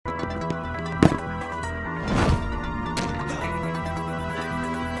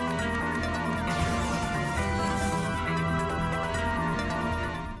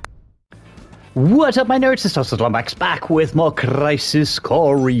What up, my nerds? It's ToastedLombax back with more Crisis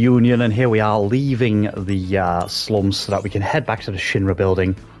Core Reunion, and here we are leaving the slums so that we can head back to the Shinra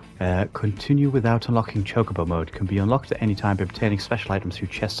building. Continue without unlocking Chocobo mode. Can be unlocked at any time by obtaining special items through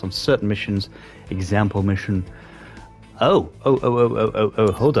chests on certain missions. Example mission. Oh,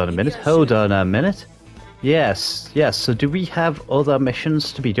 hold on a minute. Yes, so do we have other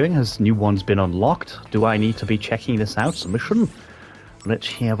missions to be doing? Has new ones been unlocked? Do I need to be checking this out? Submission? Let's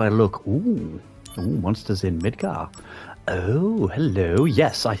have a look. Ooh, monsters in Midgar. Oh, hello.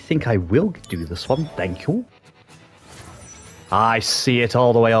 Yes, I think I will do this one. Thank you. I see it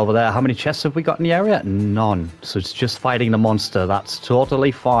all the way over there. How many chests have we got in the area? None. So it's just fighting the monster. That's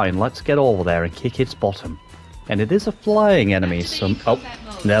totally fine. Let's get over there and kick its bottom. And it is a flying enemy. So, oh,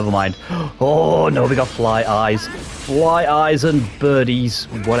 never mind. Oh, no, we got fly eyes. Fly eyes and birdies.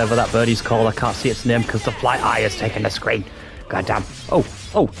 Whatever that birdie's called. I can't see its name because the fly eye is taking the screen. God damn.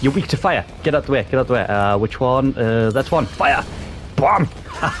 Oh, you're weak to fire. Get out the way, which one? That's one. Fire! Bomb!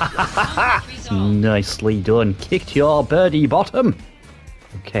 Nicely done. Kicked your birdie bottom.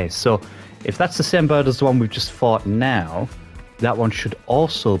 Okay, so if that's the same bird as the one we've just fought now, that one should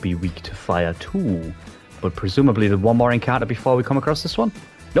also be weak to fire too. But presumably there's one more encounter before we come across this one?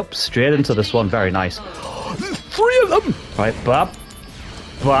 Nope, straight into this one. Very nice. 3 of them! Right,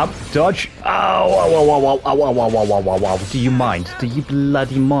 Bob, dodge. Ow. Do you mind? Do you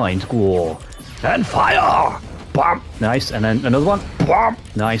bloody mind? Go. And fire! Bam! Nice, and then another one. Bam!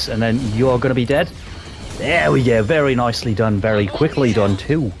 Nice, and then you're gonna be dead. There we go. Very nicely done. Very quickly done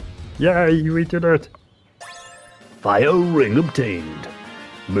too. Yay, we did it. Fire ring obtained.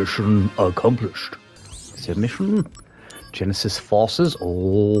 Mission accomplished. Submission. Genesis forces.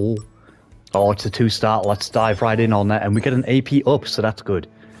 Oh, it's a 2-star. Let's dive right in on that. And we get an AP up, so that's good.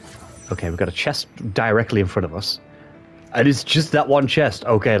 Okay, we've got a chest directly in front of us. And it's just that one chest.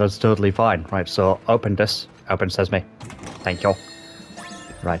 Okay, that's totally fine. Right, so open this. Open sesame. Thank you.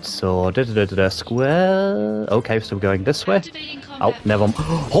 Right, so square. Okay, so we're going this way. Oh, never.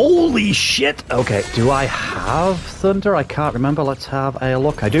 Holy shit! Okay, do I have thunder? I can't remember. Let's have a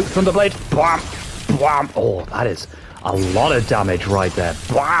look. I do. Thunderblade. Blam! Blam! Oh, that is a lot of damage right there.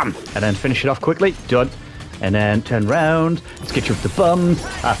 Blam! And then finish it off quickly. Done. And then turn round. Let's get you up the bum.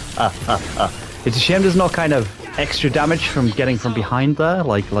 It's a shame there's no kind of extra damage from getting from behind there,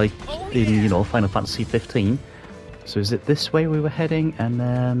 like in, Final Fantasy 15. So is it this way we were heading? And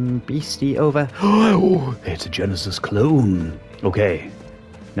then Beastie over. Oh, it's a Genesis clone. Okay.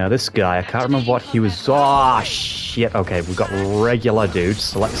 Now this guy, I can't remember what he was. Oh, shit. Okay, we've got regular dudes,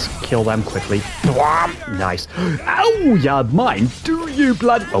 so let's kill them quickly. Blam! Nice. Ow, you mind? Do you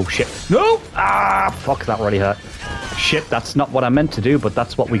blood? Oh, shit. No! Ah, fuck, that really hurt. Shit, that's not what I meant to do, but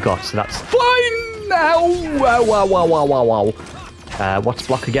that's what we got, so that's fine now. Wow. What's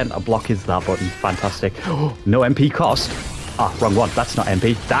block again? A block is that button. Fantastic. No MP cost. Ah, wrong one. That's not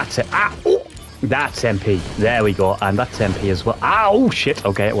MP. That's it. Ah, oh, that's MP. There we go. And that's MP as well. Ow, shit.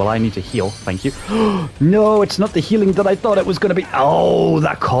 Okay, well, I need to heal. Thank you. No, it's not the healing that I thought it was going to be. Oh,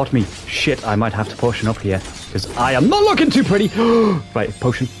 that caught me. Shit, I might have to potion up here because I am not looking too pretty. Right,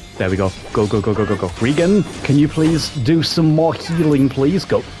 potion. There we go. Go. Regan, can you please do some more healing, please?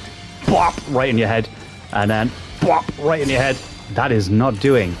 Go. Bop, right in your head. And then bop, right in your head. That is not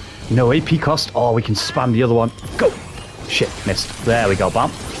doing. No AP cost. Oh, we can spam the other one. Go. Shit, missed. There we go, bam.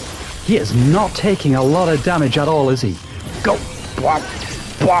 He is not taking a lot of damage at all, is he? Go. Bam.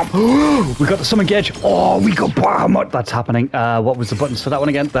 Bam. We got the summon gauge. Oh, we got bam. That's happening. What was the buttons for that one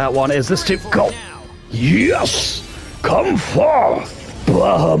again? That one is this too. Go. Yes. Come forth,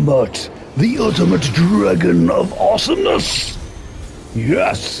 Bahamut, the ultimate dragon of awesomeness.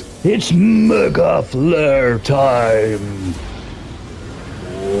 Yes, it's Mega Flare time.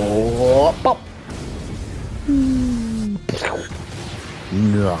 Pop.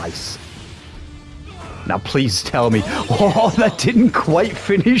 Nice. Now please tell me. Oh, that didn't quite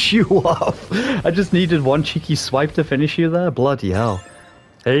finish you off. I just needed one cheeky swipe to finish you there. Bloody hell.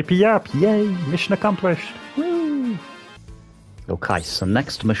 AP up. Yay. Mission accomplished. Woo. Okay, so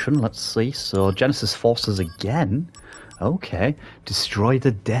next mission, let's see. So Genesis forces again. Okay. Destroy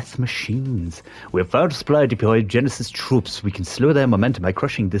the death machines. We have found a supply deployed Genesis troops. We can slow their momentum by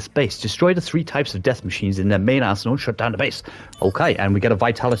crushing this base. Destroy the 3 types of death machines in their main arsenal and shut down the base. Okay, and we get a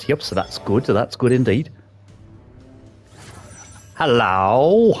vitality up, so that's good. So that's good indeed.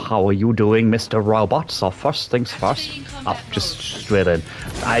 Hello, how are you doing, Mr. Robot? So first things first. Oh, just straight in.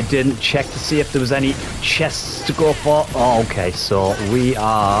 I didn't check to see if there was any chests to go for. Oh, okay, so we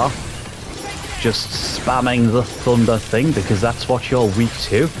are just spamming the thunder thing because that's what you're weak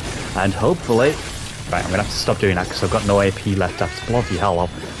to, and hopefully Right, I'm going to have to stop doing that because I've got no AP left. That's bloody hell.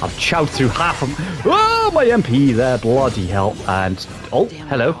 I've chowed through half of them. Oh, my MP there, bloody hell. And, oh,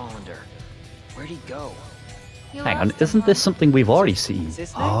 hello. Where'd he go? Hang on, isn't this something we've already seen?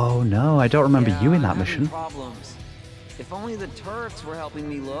 Oh, no, I don't remember you in that mission. Problems. If only the turrets were helping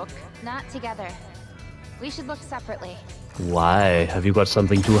me look. Not together. We should look separately. Why? Have you got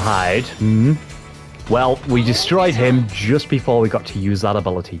something to hide? Hmm? Well, we destroyed him just before we got to use that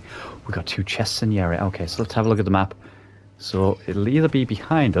ability. We got 2 chests in the area. Okay, so let's have a look at the map. So it'll either be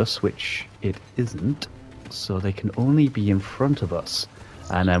behind us, which it isn't. So they can only be in front of us.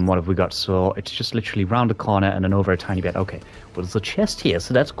 And then what have we got? So it's just literally round the corner and then over a tiny bit. Okay, well, there's a chest here,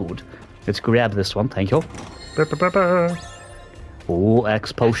 so that's good. Let's grab this one, thank you. Oh,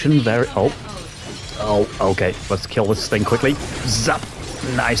 X potion, very... Oh, okay, let's kill this thing quickly. Zap!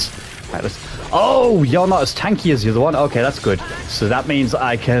 Nice. Right, let's... Oh, you're not as tanky as the other one. Okay, that's good. So that means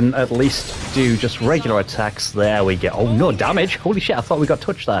I can at least do just regular attacks. There we go. Oh, no damage. Holy shit, I thought we got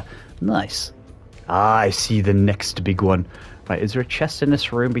touched there. Nice. Ah, I see the next big one. Right, is there a chest in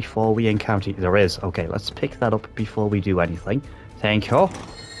this room before we encounter it? There is. Okay, let's pick that up before we do anything. Thank you.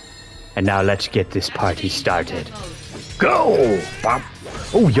 And now let's get this party started. Go! Bam.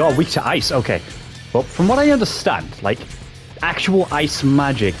 Oh, you're weak to ice. Okay. Well, from what I understand, like, actual ice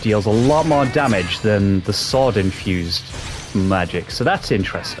magic deals a lot more damage than the sword-infused magic. So that's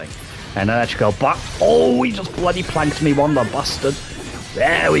interesting. And then let's go back. Oh, he just bloody planked me one, the bastard.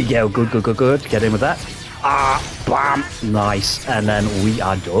 There we go. Good, good, good, good. Get in with that. Ah, bam. Nice. And then we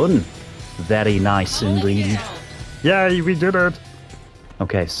are done. Very nice indeed. Yay, we did it.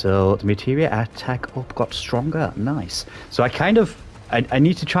 Okay, so the materia attack up got stronger. Nice. So I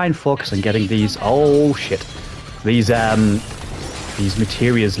need to try and focus on getting these. Oh shit, these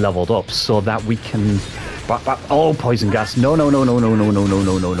materials leveled up so that we can. Oh, poison gas! No, no, no, no, no, no, no, no,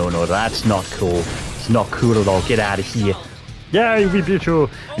 no, no, no, no. That's not cool. It's not cool at all. Get out of here. Yay, we beat you.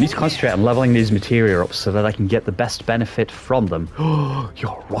 I need to concentrate on leveling these materia up so that I can get the best benefit from them.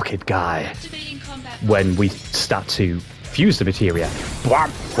 You're a rocket guy. When we start to fuse the materia.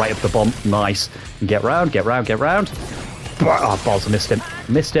 Right up the bump. Nice. And get round, get round, get round. Oh, balls, I missed him.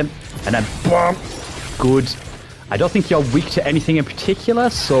 Missed him. And then, boom. Good. I don't think you're weak to anything in particular,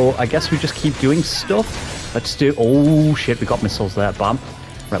 so I guess we just keep doing stuff. Let's do... Oh, shit, we got missiles there. Bam.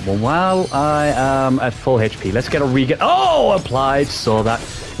 Right, well, while I am at full HP, let's get a regen... Oh, applied, so that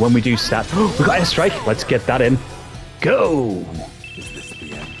when we do start... Oh, we got airstrike. Let's get that in. Go! Is this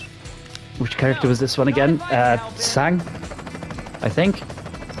the end? Which character was this one again? Sang? I think?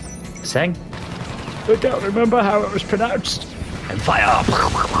 Sang? I don't remember how it was pronounced. And fire!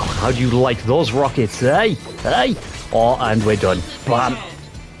 How do you like those rockets, eh? Hey! Oh, and we're done. Bam!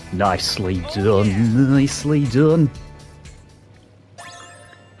 Nicely done. Nicely done.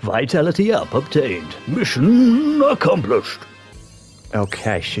 Vitality up obtained. Mission accomplished.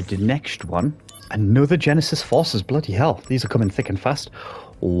 Okay, should the next one. Another Genesis Forces. Bloody hell. These are coming thick and fast.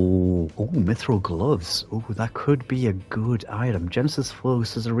 Oh, mithril gloves. Oh, that could be a good item. Genesis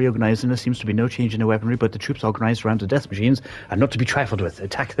forces are reorganized and there seems to be no change in their weaponry, but the troops organized around the death machines are not to be trifled with.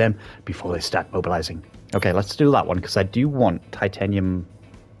 Attack them before they start mobilizing. Okay, let's do that one, because I do want titanium...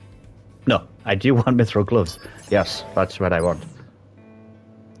 No, I do want mithril gloves. Yes, that's what I want.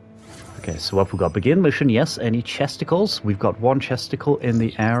 Okay, so what have we got? Begin mission, yes. Any chesticles? We've got 1 chesticle in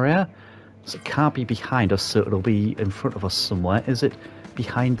the area. So it can't be behind us, so it'll be in front of us somewhere. Is it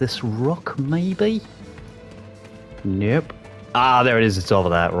behind this rock, maybe? Nope. Ah, there it is. It's over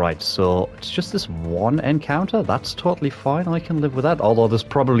there. Right, so it's just this one encounter. That's totally fine. I can live with that. Although there's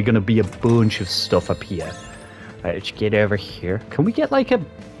probably going to be a bunch of stuff up here. Right, let's get over here. Can we get, like, a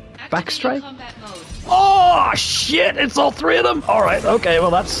backstrike? Oh, shit! It's all 3 of them! Alright, okay,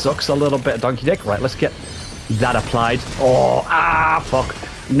 well, that sucks a little bit, donkey dick. Right, let's get that applied. Oh, fuck.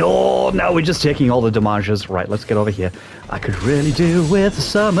 No, now we're just taking all the damages. Right, let's get over here. I could really do with a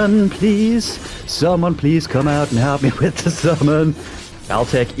summon, please. Someone please come out and help me with the summon. I'll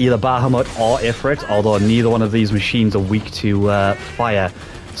take either Bahamut or Ifrit, although neither one of these machines are weak to fire.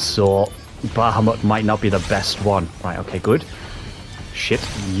 So Bahamut might not be the best one. Right, okay, good. Shit,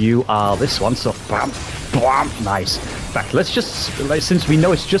 you are this one, so bam, bam, nice. In fact, let's just, since we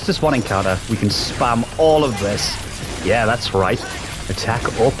know it's just this one encounter, we can spam all of this. Yeah, that's right.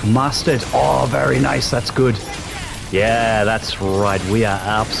 Attack up, mastered. Oh, very nice, that's good. Yeah, that's right. We are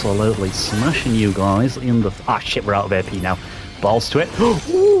absolutely smashing you guys in the... Ah, shit, we're out of AP now. Balls to it.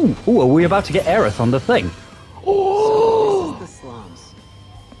 Ooh, are we about to get Aerith on the thing? Oh! So this is the slums.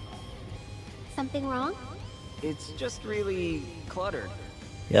 Something wrong? It's just really cluttered.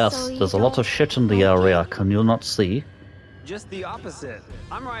 Yes, So there's a lot of shit in the area. Can you not see? Just the opposite.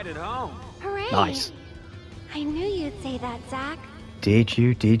 I'm right at home. Hooray! Nice. I knew you'd say that, Zach. Did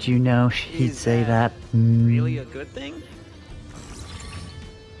you know she'd say that? Really a good thing?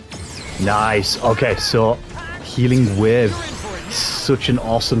 Nice. Okay, so healing wave. Such an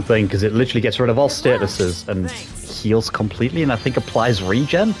awesome thing because it literally gets rid of all statuses and heals completely, and I think applies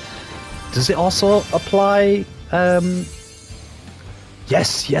regen. Does it also apply?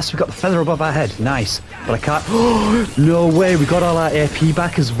 Yes, we got the feather above our head. Nice, but I can't. No way, we got all our AP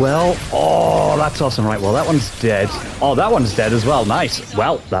back as well. Oh, that's awesome. Right, well that one's dead. Oh, that one's dead as well. Nice.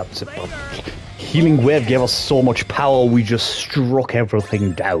 Well, that's it. Healing wave gave us so much power. We just struck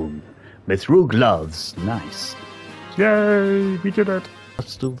everything down. We threw gloves. Nice. Yay, we did it.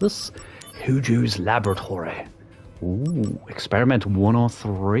 Let's do this. Hoodoo's Laboratory. Ooh, Experiment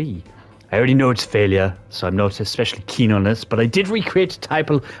 103. I already know it's failure, so I'm not especially keen on this, but I did recreate a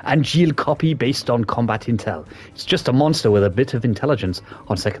typal Angeal copy based on combat intel. It's just a monster with a bit of intelligence.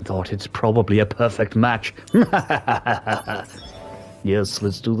 On second thought, it's probably a perfect match. Yes,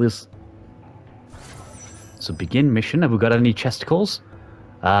 let's do this. So begin mission. Have we got any chesticles?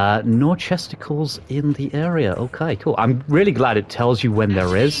 No chesticles in the area. Okay, cool. I'm really glad it tells you when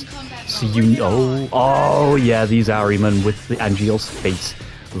there is. So you know. Oh, yeah, these Ahriman with the Angeal's face.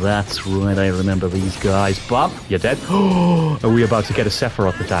 That's right, I remember these guys. Bob, you're dead. Oh, are we about to get a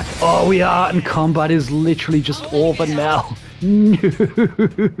Sephiroth attack? Oh, we are, and combat is literally just over now. No.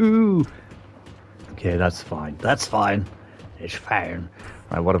 Okay, that's fine. That's fine. It's fine.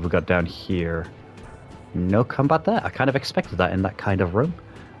 Right, what have we got down here? No combat there. I kind of expected that in that kind of room.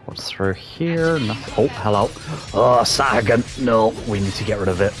 What's through here? Nothing. Oh, hello. Oh, Sagan. No, we need to get rid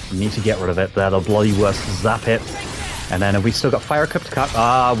of it. We need to get rid of it. They're the bloody worst. Zap it. And then have we still got fire equipped?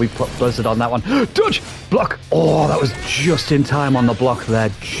 We put Blizzard on that one. Dodge! Block! Oh, that was just in time on the block there.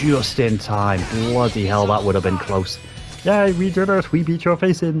 Just in time. Bloody hell, that would have been close. Yay, we did it. We beat your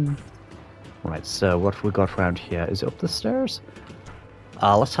face in. Right, so what have we got around here? Is it up the stairs?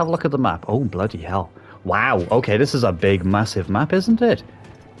 Let's have a look at the map. Oh, bloody hell. Wow, okay, this is a big, massive map, isn't it?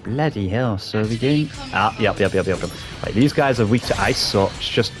 Bloody hell, so we doing... Yep. Right, these guys are weak to ice, so let's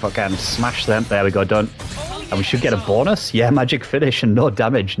just fucking smash them. There we go, done. And we should get a bonus. Yeah, magic finish and no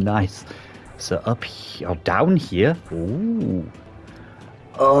damage. Nice. So up here, or down here. Ooh.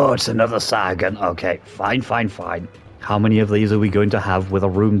 Oh, it's another Sagan. Okay, fine. How many of these are we going to have with a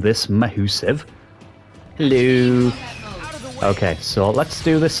room this massive? Hello. Okay, so let's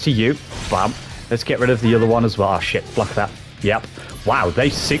do this to you. Bam. Let's get rid of the other one as well. Oh, shit. Block that. Yep. Wow, they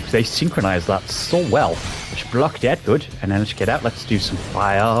synchronize that so well. Let's block that. Good. And then let's get out. Let's do some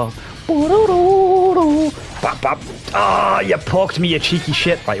fire. Bop. Ah, you poked me, you cheeky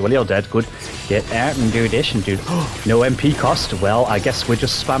shit. Right, well, you're dead. Good. Get out and do this and do... No MP cost. Well, I guess we're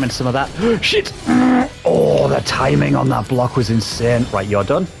just spamming some of that. Shit. Oh, the timing on that block was insane. Right, you're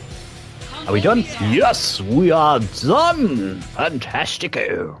done. Are we done? Yes, we are done.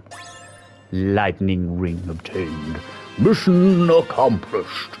 Fantastico. Lightning ring obtained. Mission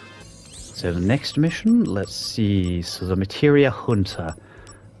accomplished. So the next mission, let's see. So the Materia Hunter.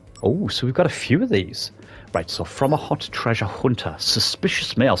 Oh, so we've got a few of these. Right, so from a hot treasure hunter,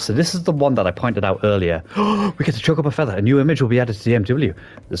 suspicious mail. So this is the one that I pointed out earlier. We get to choke up a feather. A new image will be added to the MW.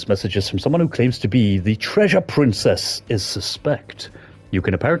 This message is from someone who claims to be the treasure princess is suspect. You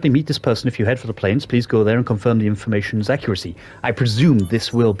can apparently meet this person if you head for the plains. Please go there and confirm the information's accuracy. I presume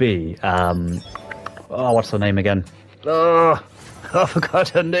this will be, what's her name again? I forgot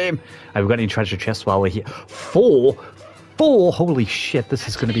her name. I've got any treasure chests while we're here. Four? Holy shit, this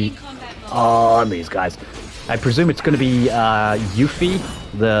is going to be on these guys. I presume it's going to be Yuffie,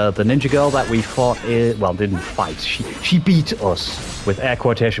 the ninja girl that we fought didn't fight. She beat us, with air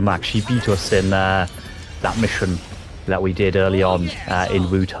quotation marks. She beat us in that mission that we did early on in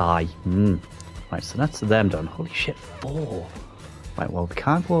Wutai. Right, so that's them done. Holy shit, 4. Right, well, we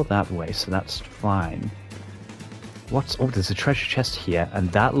can't go that way, so that's fine. There's a treasure chest here,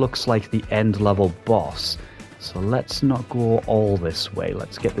 and that looks like the end level boss. So let's not go all this way.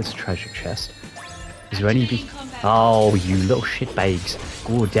 Let's get this treasure chest. Is there any... Oh, you little shitbags.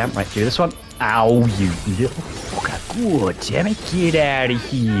 Go, damn right, do this one. Ow, you little fucker. Go, damn it, get out of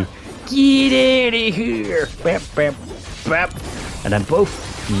here. Get out of here. Bam, bam, bam. And then both.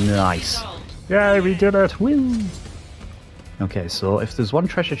 Nice. Yeah, we did it. Woo. Okay, so if there's one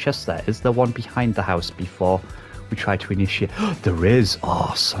treasure chest there, is there one behind the house before we try to initiate? There is.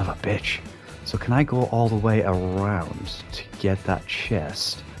 Oh, son of a bitch. So can I go all the way around to get that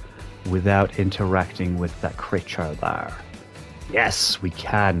chest without interacting with that creature there? Yes, we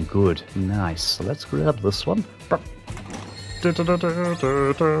can. Good. Nice. So let's grab this one. So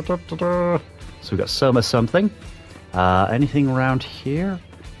we got something. Anything around here?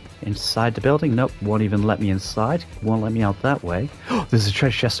 Inside the building? Nope, won't even let me inside. Won't let me out that way. There's a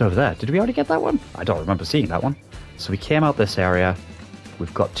treasure chest over there. Did we already get that one? I don't remember seeing that one. So we came out this area.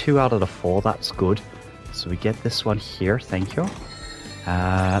 We've got 2 out of the 4. That's good. So we get this one here. Thank you.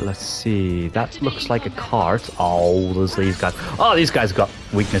 Let's see. That looks like a cart. Oh, there's these guys. Oh, these guys got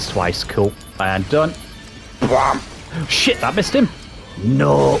weakness twice. Cool. And done. Bam. Shit, that missed him.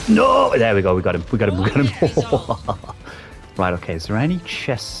 No. There we go. We got him. Right, okay. Is there any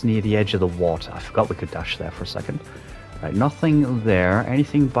chests near the edge of the water? I forgot we could dash there for a second. Right, nothing there.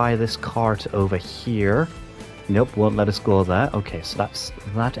 Anything by this cart over here? Nope, won't let us go there. Okay, so that's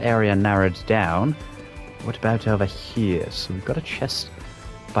that area narrowed down. What about over here? So we've got a chest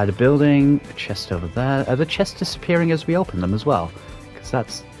by the building, a chest over there. Are the chests disappearing as we open them as well? Because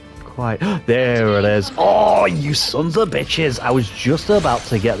that's quite... There it is. Oh, you sons of bitches. I was just about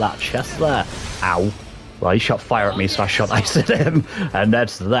to get that chest there. Ow. Well, he shot fire at me, so I shot ice at him. And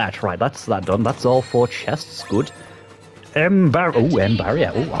that's that. Right, that's that done. That's all 4 chests. Good.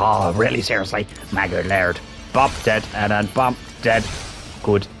 Barrier. Oh, really? Seriously? My good lord. Bump, dead. And then bump, dead.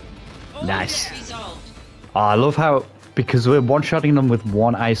 Good. Nice. Oh, I love how, because we're one-shotting them with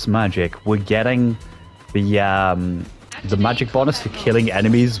 1 ice magic, we're getting the magic bonus for killing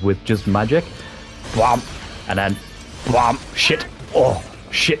enemies with just magic. Bump. And then bump. Shit. Oh,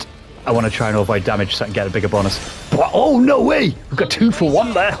 shit. I want to try and avoid damage so I can get a bigger bonus. Oh, no way! We've got 2 for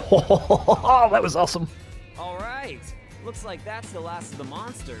 1 there. Oh, that was awesome. All right. Looks like that's the last of the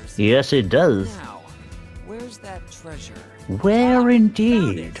monsters. Yes, it does. Now, where's that treasure? Where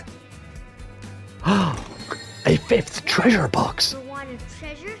indeed? A 5th treasure box. The wanted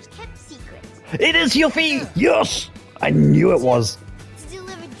treasures kept secret. It is Yuffie! Yes! I knew it was. To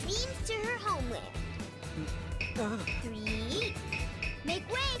deliver dreams to her homeland. 3.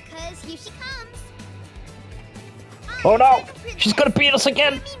 Make way, cause here she comes. Oh no! She's gonna beat us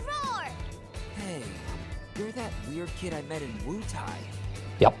again! Roar. Hey, you're that weird kid I met in Wu-Tai.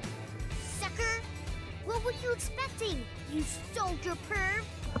 Yep. Sucker! What were you expecting, you soldier perv?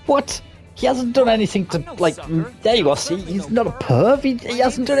 What? He hasn't done anything to, like, there you go, see, he's not a perv, he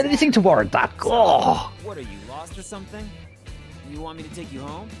hasn't done anything to warrant that. Oh. What are you, lost or something? You want me to take you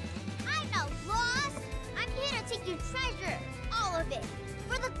home? I'm not lost! I'm here to take your treasure, all of it,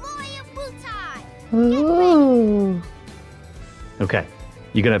 for the glory of Wu-Tai! Oh. Okay,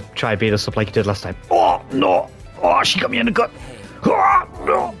 you're gonna try and beat us up like you did last time. Oh, no! Oh, she got me in the gut! Hey, Oh,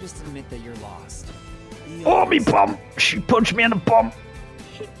 no! just admit that you're lost. Oh, me bum! She punched me in the bum!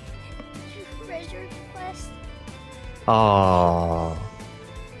 Treasure quest Oh.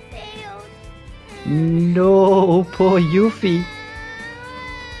 failed. No, poor Yuffie.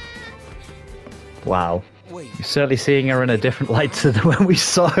 Wow. Wait, You're certainly seeing her in a different light to when we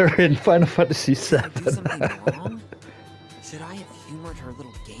saw her in Final Fantasy VII. did I do something wrong? Should I have humored her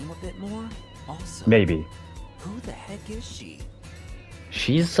little game a bit more? Also, Maybe. who the heck is she?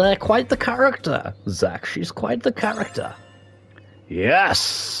 She's quite the character, Zach. She's quite the character.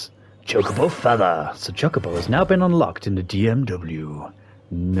 Yes! Chocobo Feather. So Chocobo has now been unlocked in the DMW.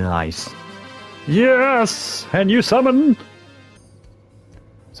 Nice. Yes! And you summon...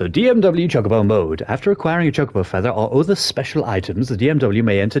 So DMW Chocobo mode. After acquiring a Chocobo Feather or other special items, the DMW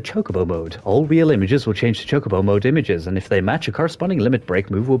may enter Chocobo mode. All real images will change to Chocobo mode images, and if they match, a corresponding limit break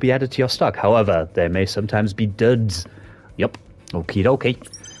move will be added to your stock. However, there may sometimes be duds. Yup. Okie dokie.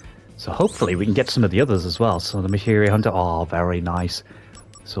 So hopefully we can get some of the others as well. So the Materia Hunter, oh, very nice.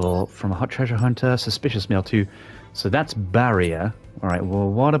 So from a Hot Treasure Hunter, Suspicious Mail 2. So that's Barrier. Alright, well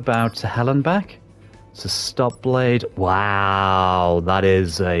what about Helen back? It's a Stop Blade. Wow, that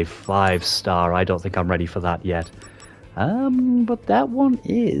is a 5-star. I don't think I'm ready for that yet. But that one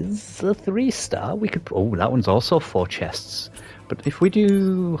is a 3-star. We could... Oh, that one's also 4 chests. But if we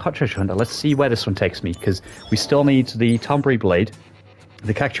do Hot Treasure Hunter, let's see where this one takes me, because we still need the Tombury Blade,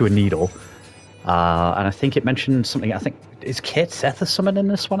 the Cactua Needle, and I think it mentioned something, I think, is Kate Seth or someone in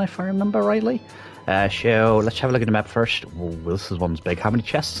this one, if I remember rightly? So let's have a look at the map first. Oh, this one's big. How many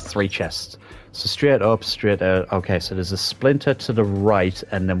chests? 3 chests. So straight up, straight out. Okay, so there's a splinter to the right,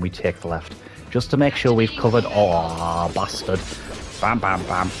 and then we take the left. Just to make sure we've covered... Oh, bastard. Bam, bam,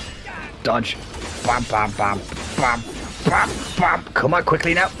 bam. Dodge. Bam, bam, bam. Bam. Bam, bam. Come on,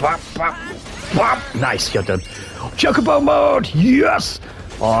 quickly now. Bam, bam, bam. Nice, you're done. Chocobo mode. Yes.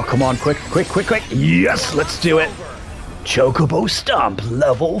 Oh, come on, quick, quick, quick, quick. Yes, let's do it. Chocobo Stomp,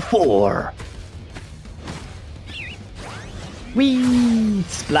 level 4. Whee!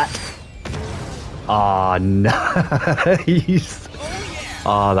 Splat. Oh, nice.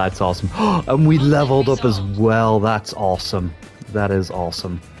 Oh, that's awesome. And we leveled up as well. That's awesome. That is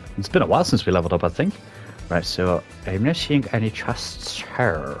awesome. It's been a while since we leveled up, I think. Right, so I'm not seeing any chests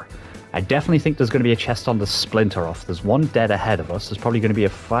here. I definitely think there's going to be a chest on the splinter off. There's one dead ahead of us. There's probably going to be a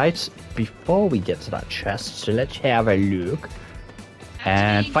fight before we get to that chest. So let's have a look.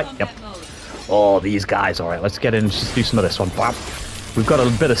 And fight. Yep. Oh, these guys. All right, let's get in and just do some of this one. Bam. We've got a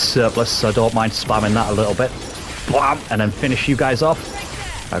bit of surplus, so I don't mind spamming that a little bit. Bam. And then finish you guys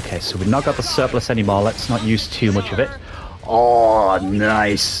off. Okay, so we've not got the surplus anymore. Let's not use too much of it. Oh,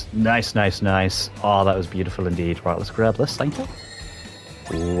 nice. Nice, nice, nice. Oh, that was beautiful indeed. Right, let's grab this. Thank you.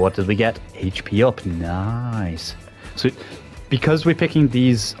 What did we get? HP up. Nice. So, because we're picking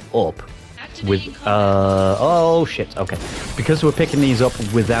these up with... oh, shit. Okay. Because we're picking these up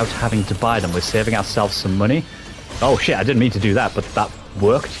without having to buy them, we're saving ourselves some money. Oh, shit. I didn't mean to do that, but that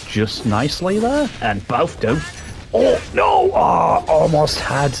worked just nicely there. And both do. Oh, no. Oh, almost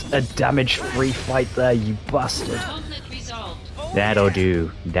had a damage-free fight there, you bastard. That'll do.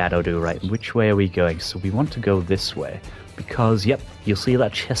 That'll do. Right. Which way are we going? So we want to go this way. Because, yep, you'll see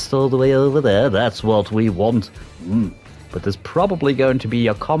that chest all the way over there. That's what we want. But there's probably going to be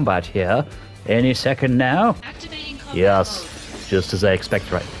a combat here any second now. Yes, just as I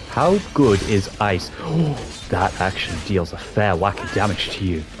expected. Right. How good is ice? Oh, that actually deals a fair whack of damage to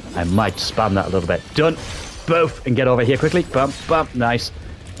you. I might spam that a little bit. Done. Both. And get over here quickly. Bump, bump. Nice.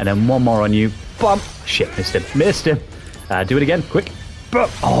 And then one more on you. Bump. Shit, missed him. Missed him. Do it again. Quick.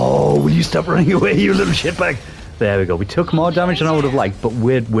 Bump. Oh, will you stop running away, you little shitbag? There we go. We took more damage than I would have liked, but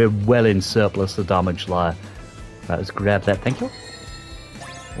we're well in surplus of damage there. Right, let's grab that. Thank you.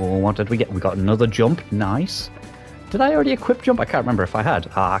 Oh, what did we get? We got another jump. Nice. Did I already equip jump? I can't remember if I had.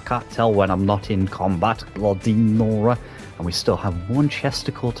 I can't tell when I'm not in combat. Bloody Nora. And we still have one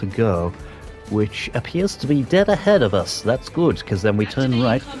chesticle to go, which appears to be dead ahead of us. That's good, because then we turn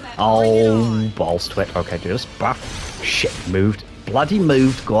right. Oh, balls to it. Okay, just buff. Shit, moved. Bloody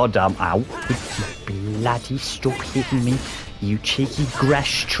moved. Goddamn. Ow. Bloody stop hitting me, you cheeky grass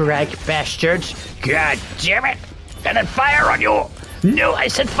track bastards. God damn it. And then fire on you. No, I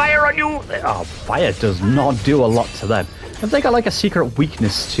said fire on you. Oh, fire does not do a lot to them. Have they got like a secret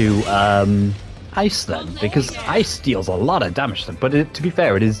weakness to ice then? Because ice deals a lot of damage to them. But to be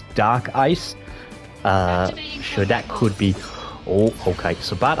fair, it is dark ice. Sure, that could be... Oh, okay.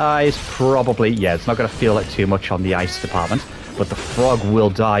 So bad eyes, probably... Yeah, it's not going to feel it too much on the ice department. But the frog will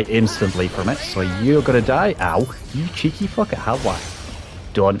die instantly from it. So you're going to die. Ow. You cheeky fucker. How what?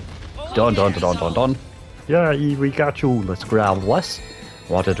 Done. Done, done, done, done, done. Yeah, we got you. Let's grab less.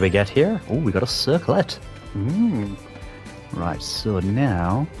 What did we get here? Oh, we got a circlet. Right, so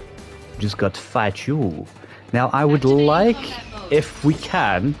now... just got to fight you. Now, I would like, if we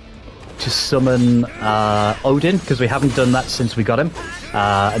can... to summon Odin, because we haven't done that since we got him.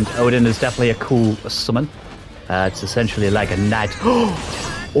 And Odin is definitely a cool summon. It's essentially like a knight.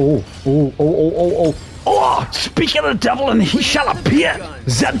 Oh, speak of the devil and he shall appear.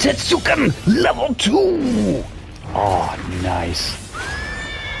 Zantetsuken, level 2. Oh, nice.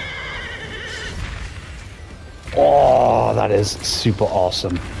 Oh, that is super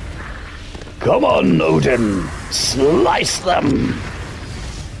awesome. Come on, Odin. Slice them.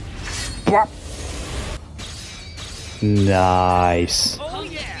 Nice.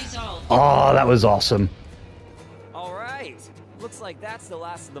 Oh, that was awesome. All right. Looks like that's the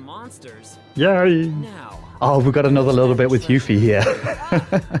last of the monsters. Yay. Now. Oh, we've got another little bit with Yuffie here.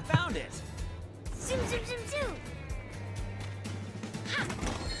 Found it. Zoom, zoom, zoom, zoom.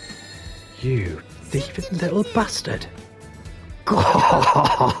 You thieving little bastard. She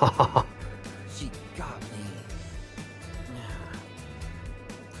got me.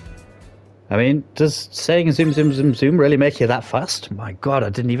 I mean, does saying zoom, zoom, zoom, zoom really make you that fast? My god, I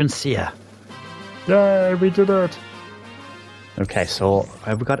didn't even see her. Yay, we did it. Okay, so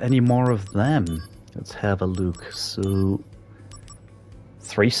have we got any more of them? Let's have a look. So,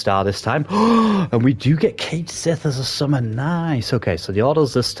 3-star this time. And we do get Kate Sith as a summon. Nice. Okay, so the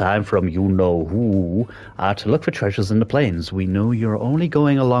orders this time from you-know-who are to look for treasures in the plains. We know you're only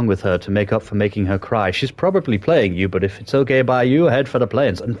going along with her to make up for making her cry. She's probably playing you, but if it's okay by you, head for the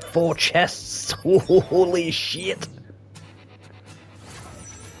plains. And 4 chests. Holy shit.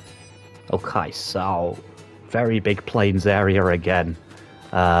 Okay, so very big plains area again.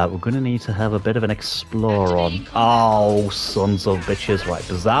 We're going to need to have a bit of an explore on. Oh, sons of bitches. Right,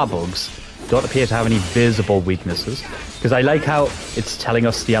 bizarre bugs don't appear to have any visible weaknesses. Because I like how it's telling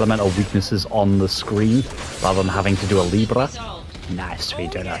us the elemental weaknesses on the screen rather than having to do a Libra. Nice, we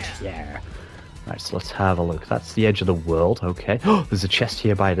did it. Yeah. Right, so let's have a look. That's the edge of the world. Okay. There's a chest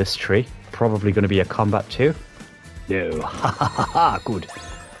here by this tree. Probably going to be a combat too. No. Ha ha ha ha. Good.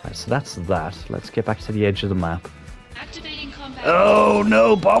 Right, so that's that. Let's get back to the edge of the map. Activating combat. Oh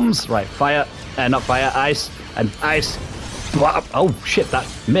no, bombs! Right, fire. and not fire, ice, and ice. Blah. Oh shit, that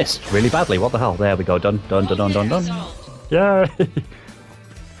missed really badly. What the hell? There we go. Done. Yeah.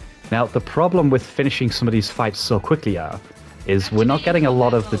 Now, the problem with finishing some of these fights so quickly is we're not getting a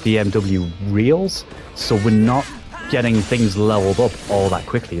lot of the DMW reels, so we're not getting things leveled up all that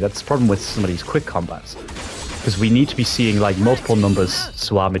quickly. That's the problem with some of these quick combats. Because we need to be seeing like multiple numbers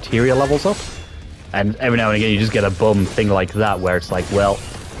so our materia levels up. And every now and again you just get a bum thing like that where it's like, well,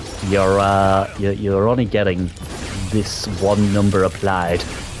 you're only getting this one number applied.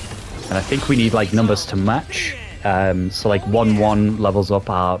 And I think we need like numbers to match. So like 1-1 levels up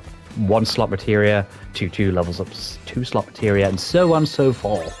our 1 slot materia, 2-2 levels up 2 slot materia, and so on and so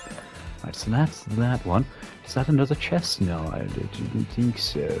forth. Right, so that's that one. Is that another chest? No, I didn't think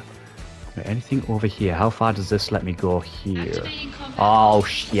so. Right, anything over here? How far does this let me go here? Oh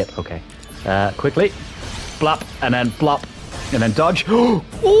shit, okay. Quickly. Blop, and then blop, and then dodge.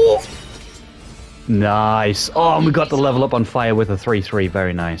 Oh! Nice. Oh, and we got the level up on fire with a 3-3.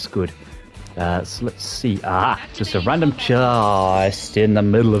 Very nice, good. So let's see. Just a random chest in the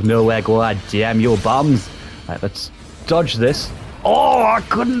middle of nowhere. God damn your bombs. Right, let's dodge this. Oh, I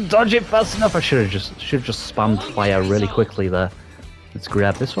couldn't dodge it fast enough. I should have just spammed fire really quickly there. Let's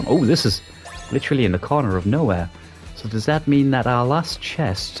grab this one. Oh, this is literally in the corner of nowhere. So does that mean that our last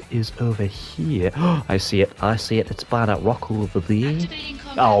chest is over here? Oh, I see it. It's by that rock over there.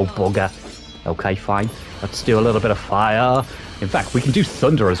 Oh, bugger. Okay, fine. Let's do a little bit of fire. In fact, we can do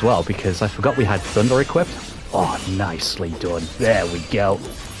thunder as well, because I forgot we had thunder equipped. Oh, nicely done. There we go.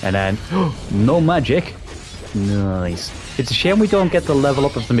 And then, no magic. Nice. It's a shame we don't get the level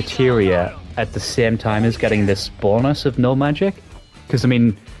up of the materia at the same time as getting this bonus of no magic. Because, I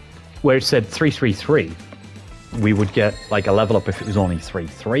mean, where it said 3-3-3, we would get like a level up if it was only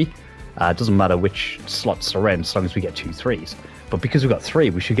 3-3. It doesn't matter which slots are in, as long as we get 2 3s. But because we've got 3,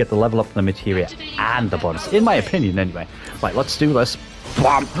 we should get the level up of the materia and the bonus, in my opinion anyway. Right, let's do this.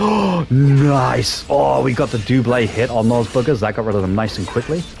 Bam! Oh, nice! Oh, we got the double hit on those buggers. That got rid of them nice and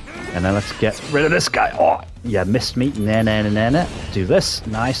quickly. And then let's get rid of this guy. Oh, yeah, missed me. Nah. Do this.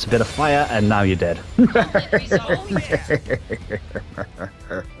 Nice, a bit of fire, and now you're dead.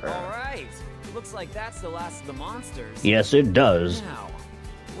 Alright, looks like that's the last of the monsters. Yes, it does. Now,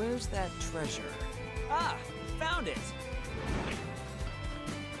 where's that treasure? Ah, found it!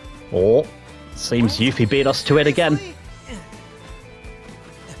 Oh, seems Yuffie beat us to it again.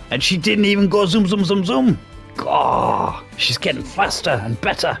 And she didn't even go zoom. Oh, she's getting faster and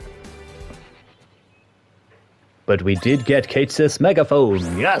better. But we did get Kate Sith's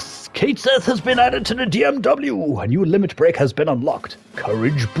megaphone. Yes, Kate Sith has been added to the DMW. A new limit break has been unlocked.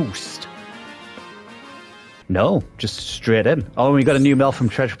 Courage boost. No, just straight in. Oh, we got a new mail from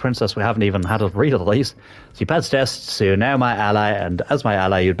Treasure Princess. We haven't even had a read of these. So you passed tests, so you're now my ally, and as my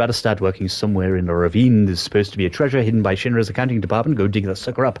ally, you'd better start working somewhere in the ravine. There's supposed to be a treasure hidden by Shinra's accounting department. Go dig that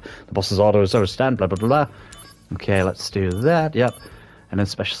sucker up. The boss's orders stand, blah, blah, blah. Okay, let's do that, yep. And then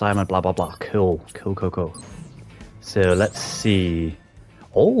special assignment, blah, blah, blah. Cool. So let's see.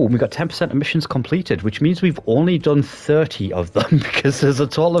 Oh, we got 10% of missions completed, which means we've only done 30 of them because there's a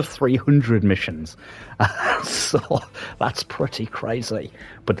total of 300 missions. So that's pretty crazy.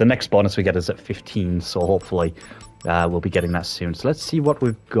 But the next bonus we get is at 15, so hopefully we'll be getting that soon. So let's see what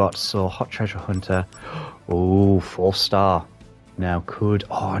we've got. So Hot Treasure Hunter. Oh, 4-star. Now could...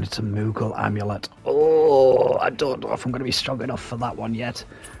 Oh, and it's a Moogle amulet. Oh, I don't know if I'm going to be strong enough for that one yet.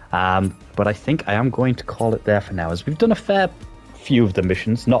 But I think I am going to call it there for now, as we've done a fair few of the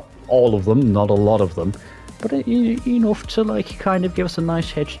missions, not all of them, not a lot of them, but enough to like kind of give us a nice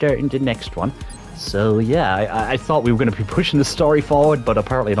head start into the next one. So yeah, I thought we were going to be pushing the story forward, but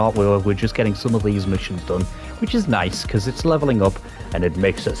apparently not. We're just getting some of these missions done, which is nice because it's leveling up and it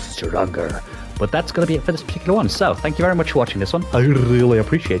makes us stronger. But that's going to be it for this particular one. So thank you very much for watching this one. I really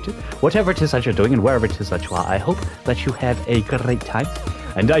appreciate it. Whatever it is that you're doing and wherever it is that you are, I hope that you have a great time.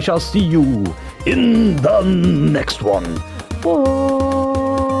 And I shall see you in the next one. Bye.